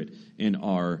Spirit in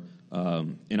our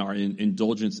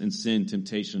indulgence in sin,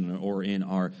 temptation, or in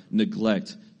our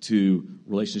neglect to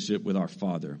relationship with our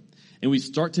Father. And we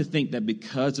start to think that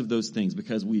because of those things,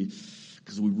 because we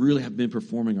really have been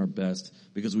performing our best,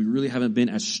 because we really haven't been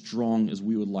as strong as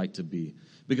we would like to be,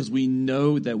 because we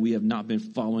know that we have not been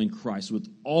following Christ with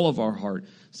all of our heart,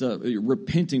 so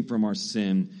repenting from our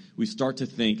sin, we start to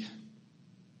think,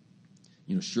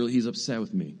 surely he's upset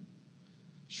with me.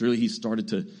 Surely he started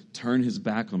to turn his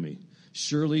back on me.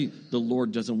 Surely the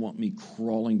Lord doesn't want me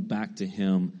crawling back to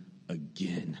him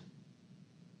again.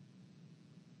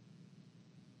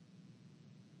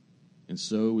 And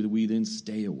so we then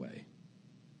stay away.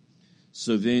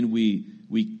 So then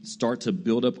we start to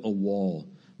build up a wall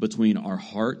between our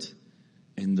heart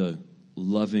and the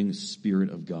loving Spirit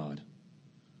of God,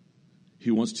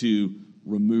 who wants to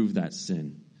remove that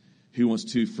sin, who wants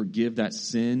to forgive that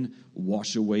sin,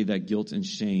 wash away that guilt and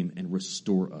shame, and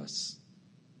restore us.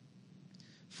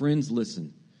 Friends,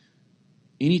 listen.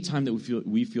 Anytime that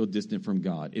we feel distant from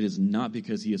God, it is not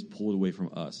because he has pulled away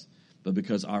from us, but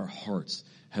because our hearts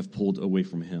have pulled away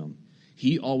from him.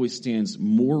 He always stands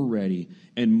more ready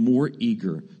and more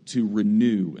eager to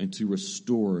renew and to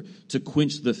restore, to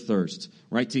quench the thirst,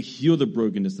 right? To heal the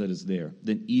brokenness that is there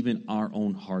than even our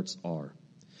own hearts are.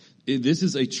 This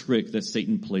is a trick that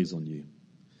Satan plays on you.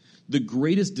 The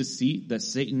greatest deceit that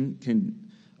Satan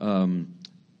can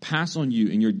pass on you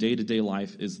in your day-to-day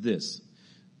life is this.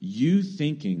 You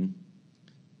thinking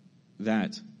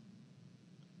that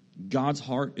God's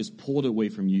heart is pulled away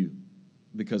from you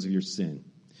because of your sin.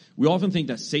 We often think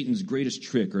that Satan's greatest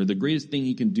trick or the greatest thing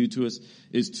he can do to us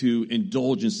is to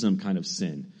indulge in some kind of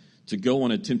sin, to go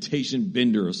on a temptation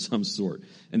bender of some sort.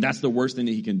 And that's the worst thing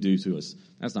that he can do to us.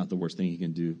 That's not the worst thing he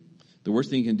can do. The worst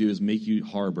thing he can do is make you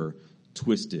harbor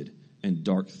twisted and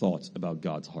dark thoughts about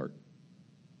God's heart.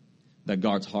 That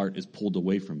God's heart is pulled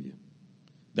away from you.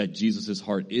 That Jesus'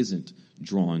 heart isn't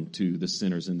drawn to the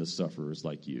sinners and the sufferers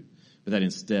like you. But that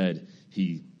instead,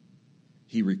 he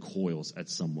recoils at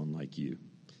someone like you.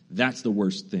 That's the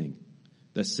worst thing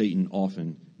that Satan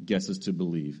often gets us to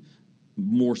believe,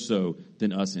 more so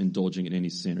than us indulging in any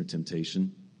sin or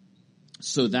temptation.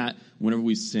 So that whenever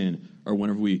we sin or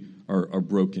whenever we are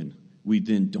broken, we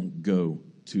then don't go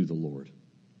to the Lord.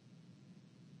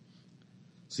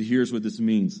 So here's what this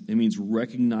means. It means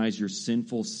recognize your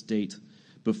sinful state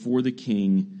before the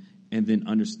King and then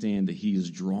understand that he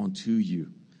is drawn to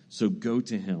you. So go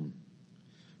to him.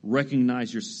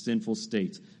 Recognize your sinful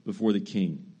state before the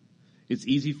King. It's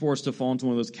easy for us to fall into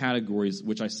one of those categories,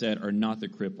 which I said are not the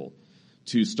cripple,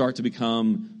 to start to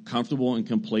become comfortable and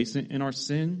complacent in our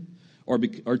sin or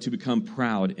to become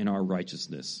proud in our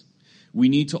righteousness. We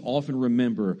need to often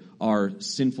remember our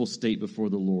sinful state before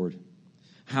the Lord.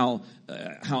 How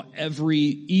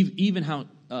every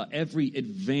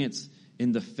advance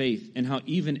in the faith and how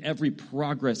even every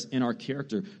progress in our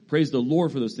character, praise the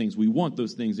Lord for those things. We want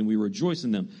those things and we rejoice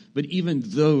in them. But even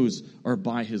those are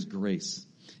by his grace.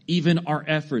 Even our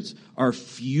efforts are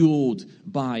fueled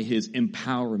by his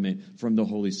empowerment from the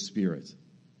Holy Spirit.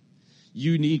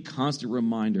 You need constant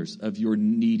reminders of your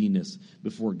neediness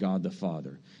before God the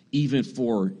Father, even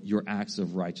for your acts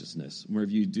of righteousness.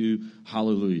 Wherever you do,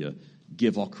 hallelujah,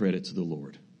 give all credit to the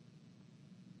Lord.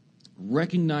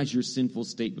 Recognize your sinful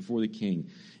state before the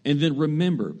King. And then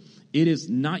remember, it is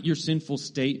not your sinful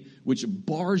state which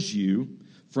bars you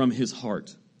from his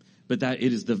heart, but that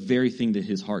it is the very thing that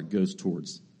his heart goes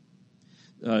towards.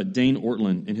 Dane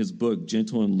Ortland, in his book,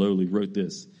 Gentle and Lowly, wrote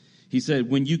this. He said,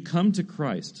 when you come to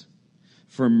Christ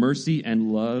for mercy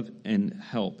and love and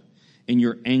help in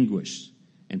your anguish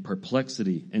and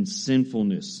perplexity and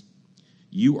sinfulness,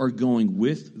 you are going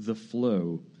with the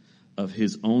flow of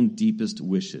his own deepest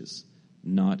wishes,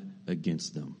 not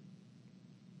against them.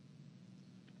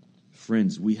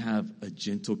 Friends, we have a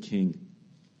gentle King.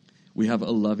 We have a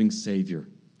loving Savior.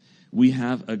 We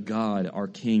have a God, our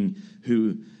King,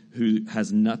 who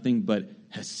has nothing but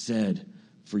hesed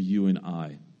for you and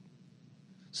I.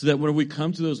 So that when we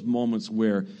come to those moments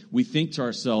where we think to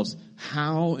ourselves,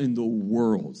 how in the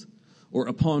world, or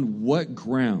upon what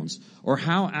grounds, or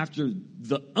how after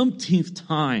the umpteenth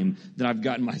time that I've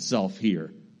gotten myself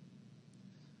here,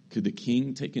 could the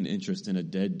king take an interest in a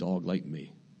dead dog like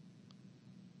me?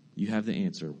 You have the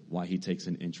answer why he takes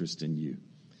an interest in you.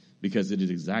 Because it is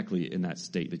exactly in that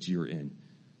state that you're in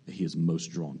that he is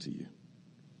most drawn to you.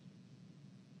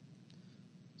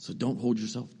 So don't hold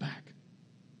yourself back.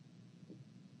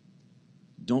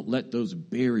 Don't let those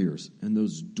barriers and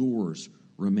those doors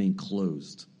remain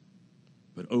closed,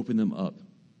 but open them up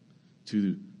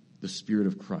to the Spirit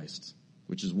of Christ,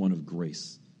 which is one of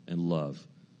grace and love,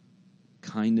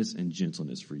 kindness and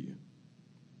gentleness for you.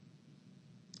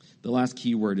 The last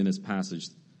key word in this passage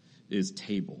is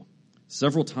table.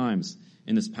 Several times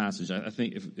in this passage, I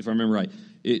think, if I remember right,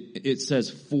 it says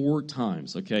 4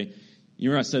 times, okay? You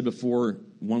remember I said before,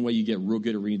 one way you get real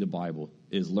good at reading the Bible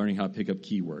is learning how to pick up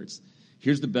keywords.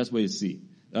 Here's the best way to see,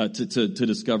 to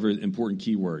discover important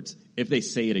keywords, if they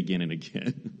say it again and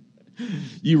again.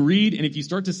 You read, and if you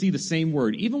start to see the same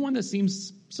word, even one that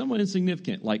seems somewhat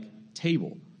insignificant, like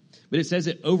table, but it says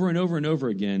it over and over and over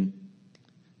again,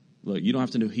 look, you don't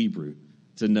have to know Hebrew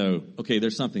to know, okay,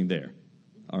 there's something there,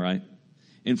 all right?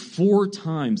 And 4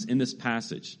 times in this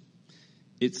passage,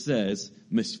 it says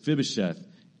Mephibosheth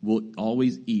will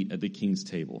always eat at the king's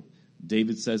table.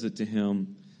 David says it to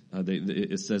him.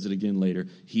 It says it again later.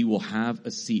 He will have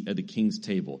a seat at the king's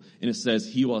table. And it says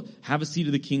he will have a seat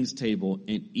at the king's table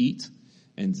and eat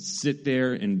and sit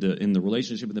there in the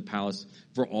relationship in the palace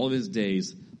for all of his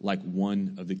days like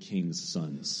one of the king's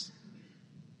sons.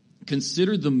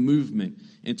 Consider the movement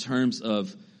in terms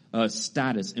of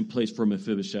status in place for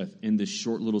Mephibosheth in this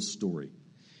short little story.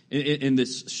 In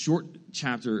this short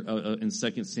chapter in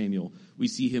 2 Samuel, we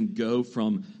see him go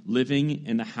from living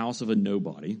in the house of a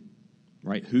nobody,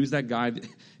 right? Who's that guy?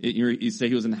 You say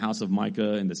he was in the house of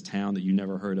Micah in this town that you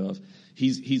never heard of.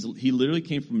 He literally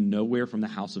came from nowhere, from the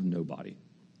house of nobody.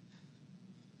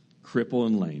 Cripple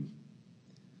and lame.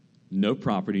 No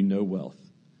property, no wealth.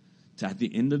 To at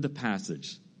the end of the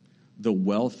passage, the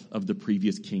wealth of the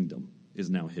previous kingdom is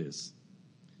now his.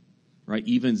 Right?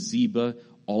 Even Ziba,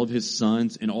 all of his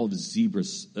sons, and all of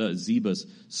Ziba's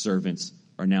servants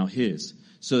are now his.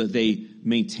 So that they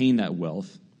maintain that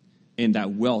wealth, and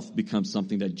that wealth becomes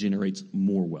something that generates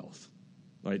more wealth.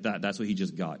 Right? That's what he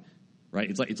just got. Right?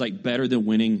 It's like better than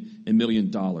winning $1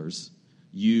 million.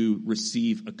 You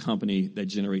receive a company that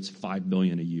generates $5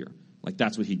 million a year. Like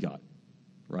that's what he got.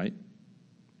 Right?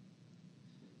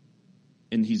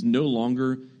 And he's no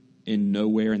longer in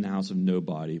nowhere in the house of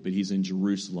nobody, but he's in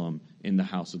Jerusalem in the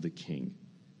house of the king,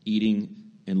 eating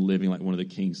and living like one of the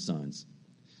king's sons.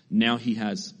 Now he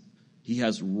has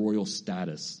royal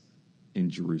status in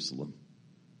Jerusalem.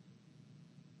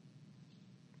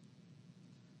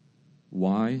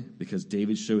 Why? Because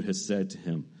David showed Hesed to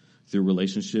him through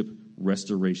relationship,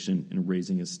 restoration, and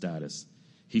raising his status.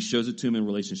 He shows it to him in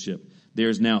relationship. There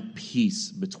is now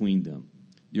peace between them.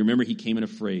 You remember he came in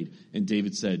afraid, and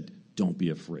David said, don't be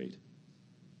afraid.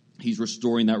 He's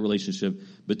restoring that relationship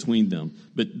between them.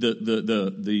 But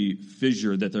the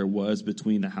fissure that there was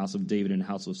between the house of David and the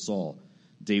house of Saul,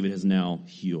 David has now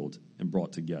healed and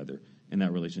brought together in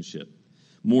that relationship.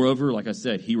 Moreover, like I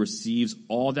said, he receives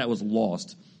all that was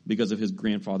lost because of his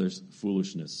grandfather's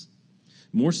foolishness.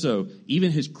 More so,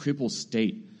 even his crippled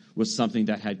state was something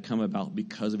that had come about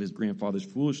because of his grandfather's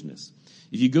foolishness.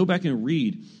 If you go back and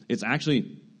read, it's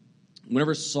actually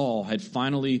whenever Saul had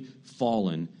finally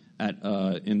fallen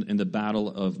in the battle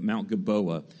of Mount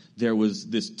Gilboa, there was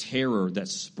this terror that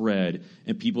spread,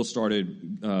 and people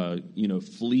started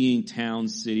fleeing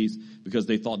towns, cities, because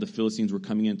they thought the Philistines were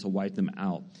coming in to wipe them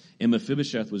out. And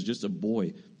Mephibosheth was just a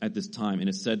boy at this time, and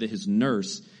it said that his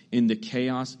nurse, in the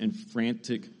chaos and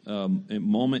frantic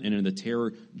moment and in the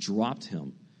terror, dropped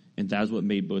him, and that is what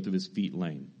made both of his feet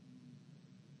lame.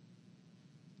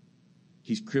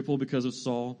 He's crippled because of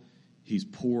Saul. He's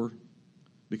poor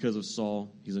because of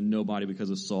Saul. He's a nobody because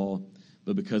of Saul.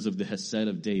 But because of the Hesed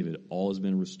of David, all has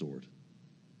been restored.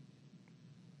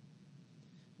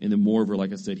 And then moreover,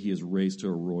 like I said, he is raised to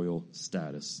a royal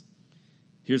status.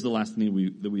 Here's the last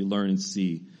thing that we learn and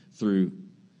see through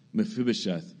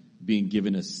Mephibosheth being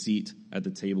given a seat at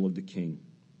the table of the king.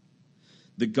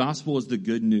 The gospel is the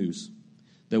good news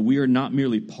that we are not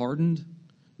merely pardoned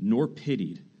nor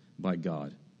pitied by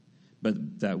God,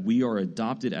 but that we are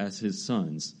adopted as his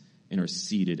sons and are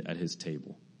seated at his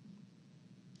table.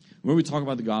 When we talk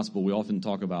about the gospel, we often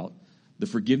talk about the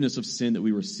forgiveness of sin that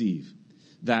we receive,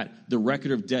 that the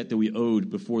record of debt that we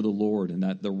owed before the Lord, and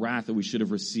that the wrath that we should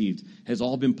have received has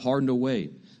all been pardoned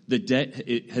away. The debt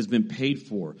has been paid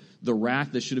for. The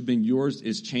wrath that should have been yours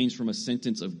is changed from a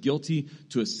sentence of guilty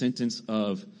to a sentence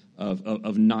of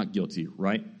not guilty,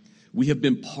 right? We have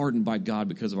been pardoned by God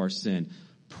because of our sin.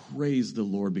 praise the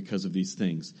Lord because of these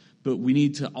things. But we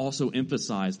need to also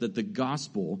emphasize that the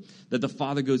gospel, that the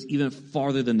Father goes even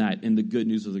farther than that in the good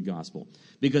news of the gospel.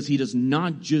 Because he does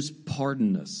not just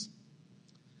pardon us.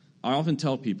 I often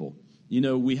tell people,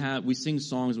 we sing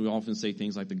songs and we often say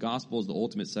things like the gospel is the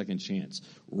ultimate second chance.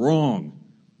 Wrong.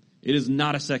 It is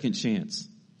not a second chance.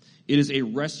 It is a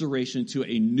restoration to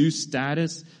a new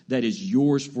status that is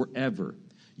yours forever.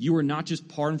 You are not just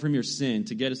pardoned from your sin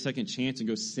to get a second chance and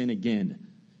go sin again.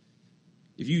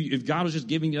 If God was just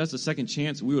giving us a second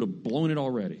chance, we would have blown it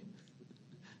already.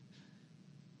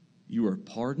 You are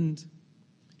pardoned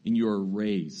and you are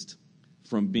raised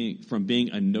from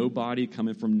being a nobody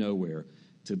coming from nowhere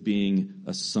to being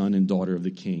a son and daughter of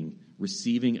the King,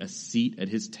 receiving a seat at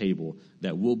his table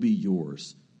that will be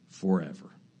yours forever.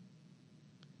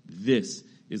 This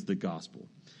is the gospel.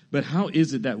 But how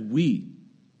is it that we,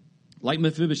 like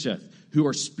Mephibosheth, who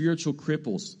are spiritual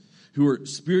cripples, who are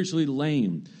spiritually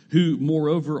lame, who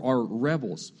moreover are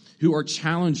rebels, who are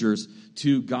challengers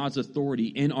to God's authority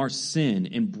in our sin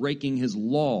and breaking his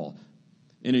law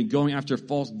and in going after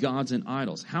false gods and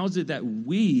idols, how is it that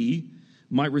we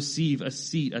might receive a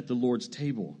seat at the Lord's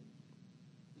table?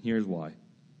 Here's why,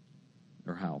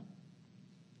 or how.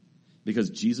 Because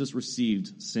Jesus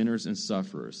received sinners and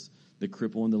sufferers, the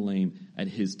cripple and the lame, at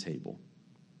his table.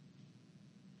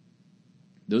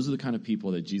 Those are the kind of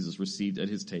people that Jesus received at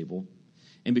his table.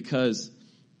 And because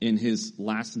in his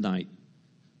last night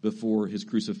before his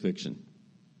crucifixion,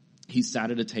 he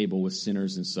sat at a table with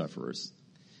sinners and sufferers.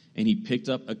 And he picked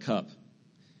up a cup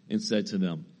and said to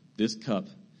them, "This cup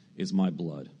is my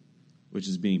blood, which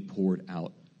is being poured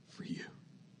out for you."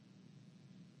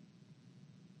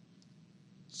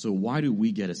 So why do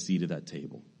we get a seat at that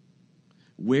table?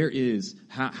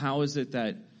 How is it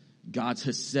that God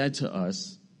has said to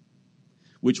us,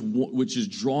 which is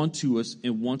drawn to us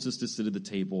and wants us to sit at the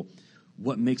table,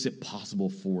 what makes it possible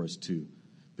for us to?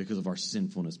 Because of our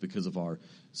sinfulness, because of our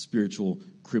spiritual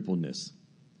crippledness.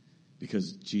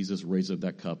 Because Jesus raised up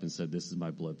that cup and said, "This is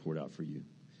my blood poured out for you."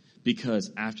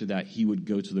 Because after that, he would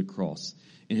go to the cross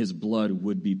and his blood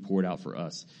would be poured out for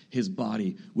us. His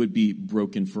body would be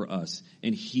broken for us.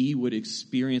 And he would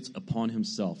experience upon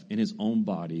himself in his own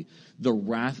body the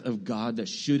wrath of God that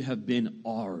should have been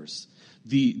ours.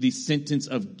 The sentence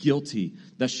of guilty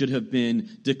that should have been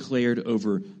declared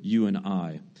over you and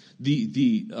I. The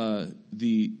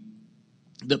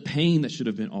pain that should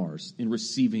have been ours in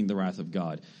receiving the wrath of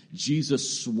God.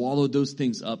 Jesus swallowed those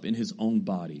things up in his own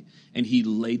body, and he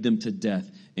laid them to death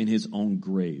in his own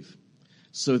grave.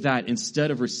 So that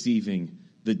instead of receiving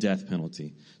the death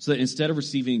penalty, so that instead of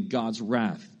receiving God's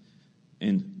wrath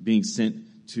and being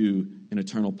sent to an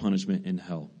eternal punishment in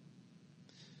hell,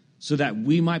 so that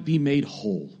we might be made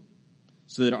whole,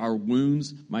 so that our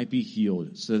wounds might be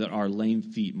healed, so that our lame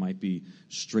feet might be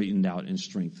straightened out and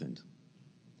strengthened,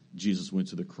 Jesus went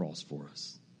to the cross for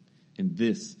us. And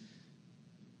this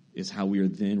is how we are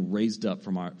then raised up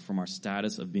from our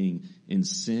status of being in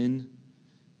sin,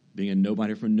 being a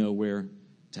nobody from nowhere,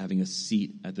 to having a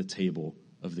seat at the table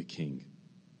of the King.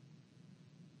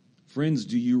 Friends,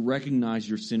 do you recognize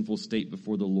your sinful state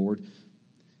before the Lord?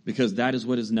 Because that is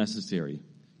what is necessary.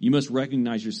 You must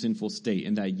recognize your sinful state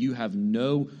and that you have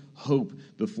no hope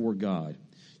before God.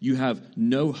 You have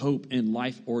no hope in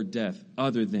life or death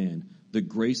other than the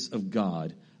grace of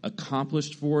God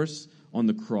accomplished for us on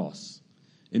the cross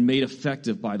and made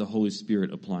effective by the Holy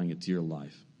Spirit applying it to your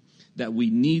life. That we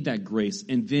need that grace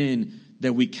and then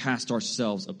that we cast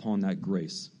ourselves upon that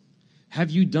grace.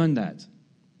 Have you done that?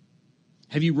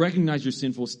 Have you recognized your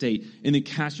sinful state and then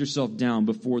cast yourself down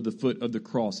before the foot of the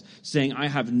cross, saying, "I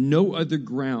have no other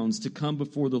grounds to come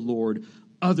before the Lord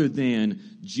other than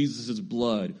Jesus'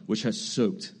 blood, which has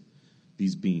soaked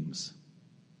these beams"?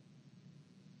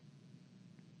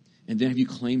 And then have you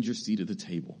claimed your seat at the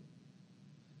table?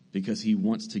 Because he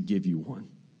wants to give you one.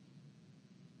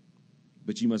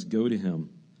 But you must go to him,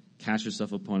 cast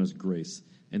yourself upon his grace,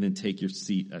 and then take your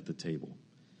seat at the table.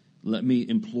 Let me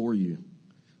implore you,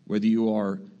 whether you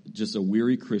are just a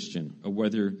weary Christian or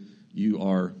whether you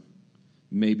are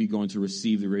maybe going to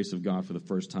receive the grace of God for the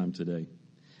first time today,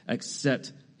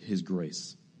 accept his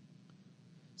grace.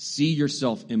 See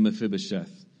yourself in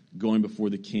Mephibosheth going before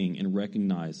the king and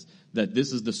recognize that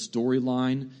this is the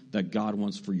storyline that God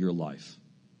wants for your life.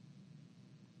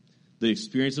 The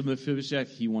experience of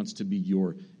Mephibosheth, he wants to be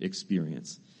your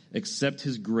experience. Accept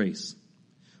his grace.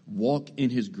 Walk in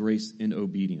his grace in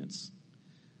obedience.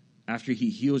 After he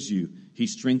heals you, he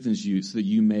strengthens you so that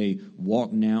you may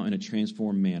walk now in a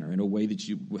transformed manner, in a way that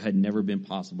you had never been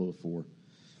possible before.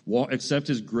 Accept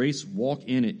his grace, walk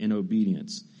in it in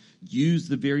obedience. Use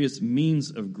the various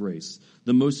means of grace.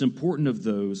 The most important of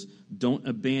those, don't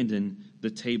abandon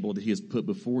the table that he has put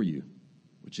before you,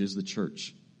 which is the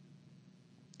church.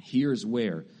 Here's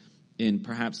where, in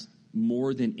perhaps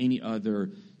more than any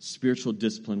other spiritual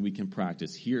discipline we can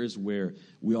practice, here is where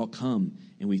we all come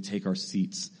and we take our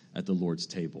seats at the Lord's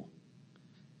table.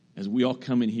 As we all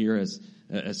come in here as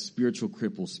spiritual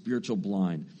cripples, spiritual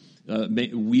blind,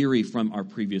 weary from our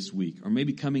previous week, or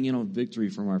maybe coming in on victory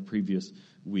from our previous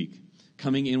week,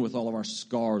 coming in with all of our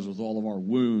scars, with all of our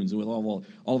wounds, and with all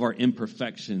of our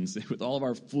imperfections, with all of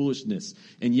our foolishness,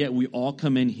 and yet we all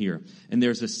come in here, and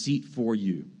there's a seat for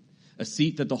you, a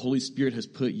seat that the Holy Spirit has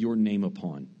put your name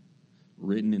upon,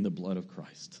 written in the blood of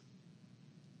Christ.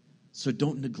 So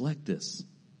don't neglect this.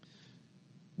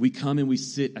 We come and we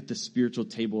sit at the spiritual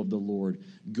table of the Lord,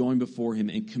 going before him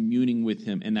and communing with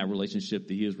him in that relationship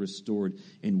that he has restored,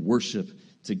 and worship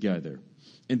together.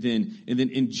 And then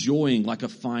enjoying like a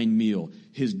fine meal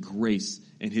his grace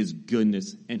and his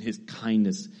goodness and his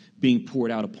kindness being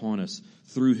poured out upon us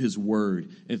through his word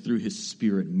and through his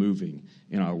Spirit moving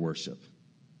in our worship.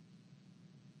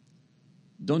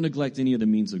 Don't neglect any of the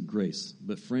means of grace,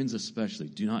 but friends especially,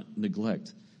 do not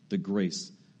neglect the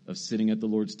grace of sitting at the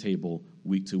Lord's table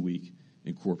week to week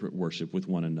in corporate worship with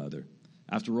one another.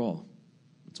 After all,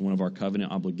 it's one of our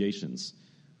covenant obligations,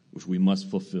 which we must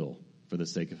fulfill for the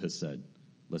sake of Hesed.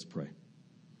 Let's pray.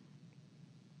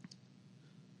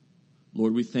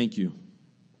 Lord, we thank you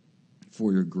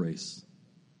for your grace.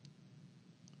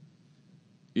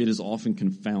 It is often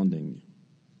confounding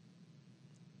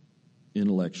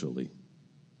intellectually.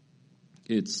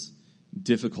 It's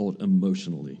difficult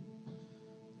emotionally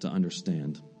to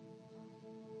understand.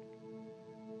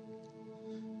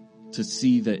 To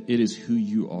see that it is who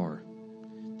you are,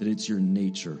 that it's your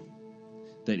nature,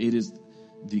 that it is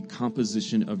the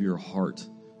composition of your heart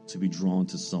to be drawn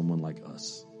to someone like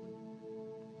us.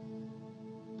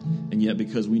 And yet,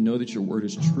 because we know that your word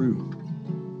is true,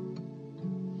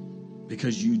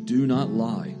 because you do not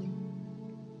lie,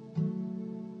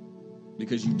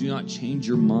 because you do not change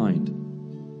your mind,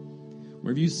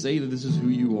 whenever you say that this is who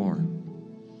you are,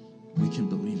 we can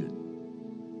believe it.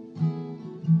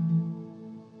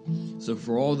 So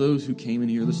for all those who came in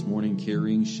here this morning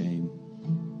carrying shame,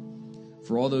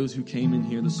 for all those who came in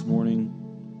here this morning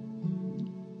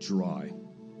dry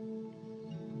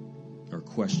or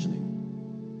questioning,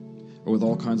 or with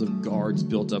all kinds of guards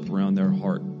built up around their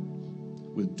heart,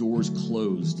 with doors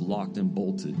closed, locked, and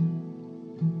bolted,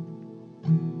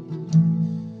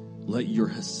 let your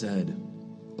Hesed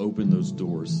open those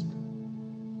doors,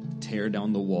 tear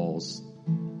down the walls,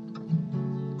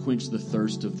 quench the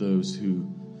thirst of those who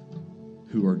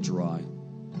are dry,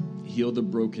 heal the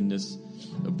brokenness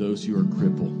of those who are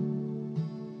crippled.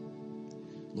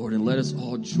 Lord, and let us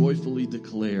all joyfully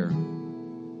declare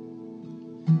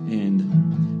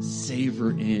and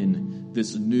savor in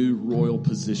this new royal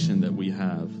position that we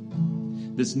have,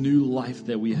 this new life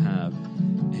that we have,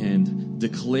 and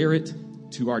declare it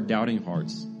to our doubting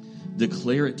hearts,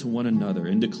 declare it to one another,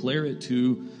 and declare it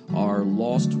to our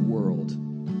lost world,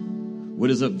 what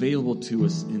is available to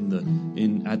us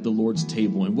at the Lord's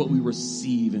table, and what we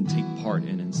receive and take part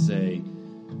in, and say,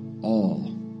 all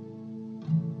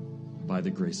by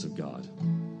the grace of God,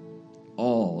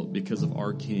 all because of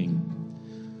our King,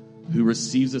 who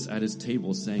receives us at his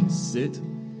table, saying, sit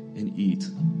and eat,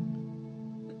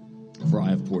 for I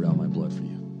have poured out my blood for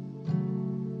you.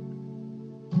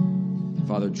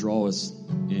 Father, draw us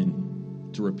in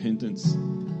to repentance,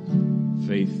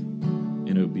 faith,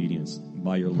 and obedience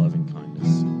by your loving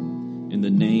kindness. In the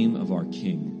name of our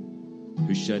King,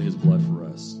 who shed his blood for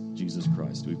us, Jesus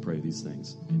Christ, we pray these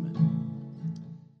things. Amen.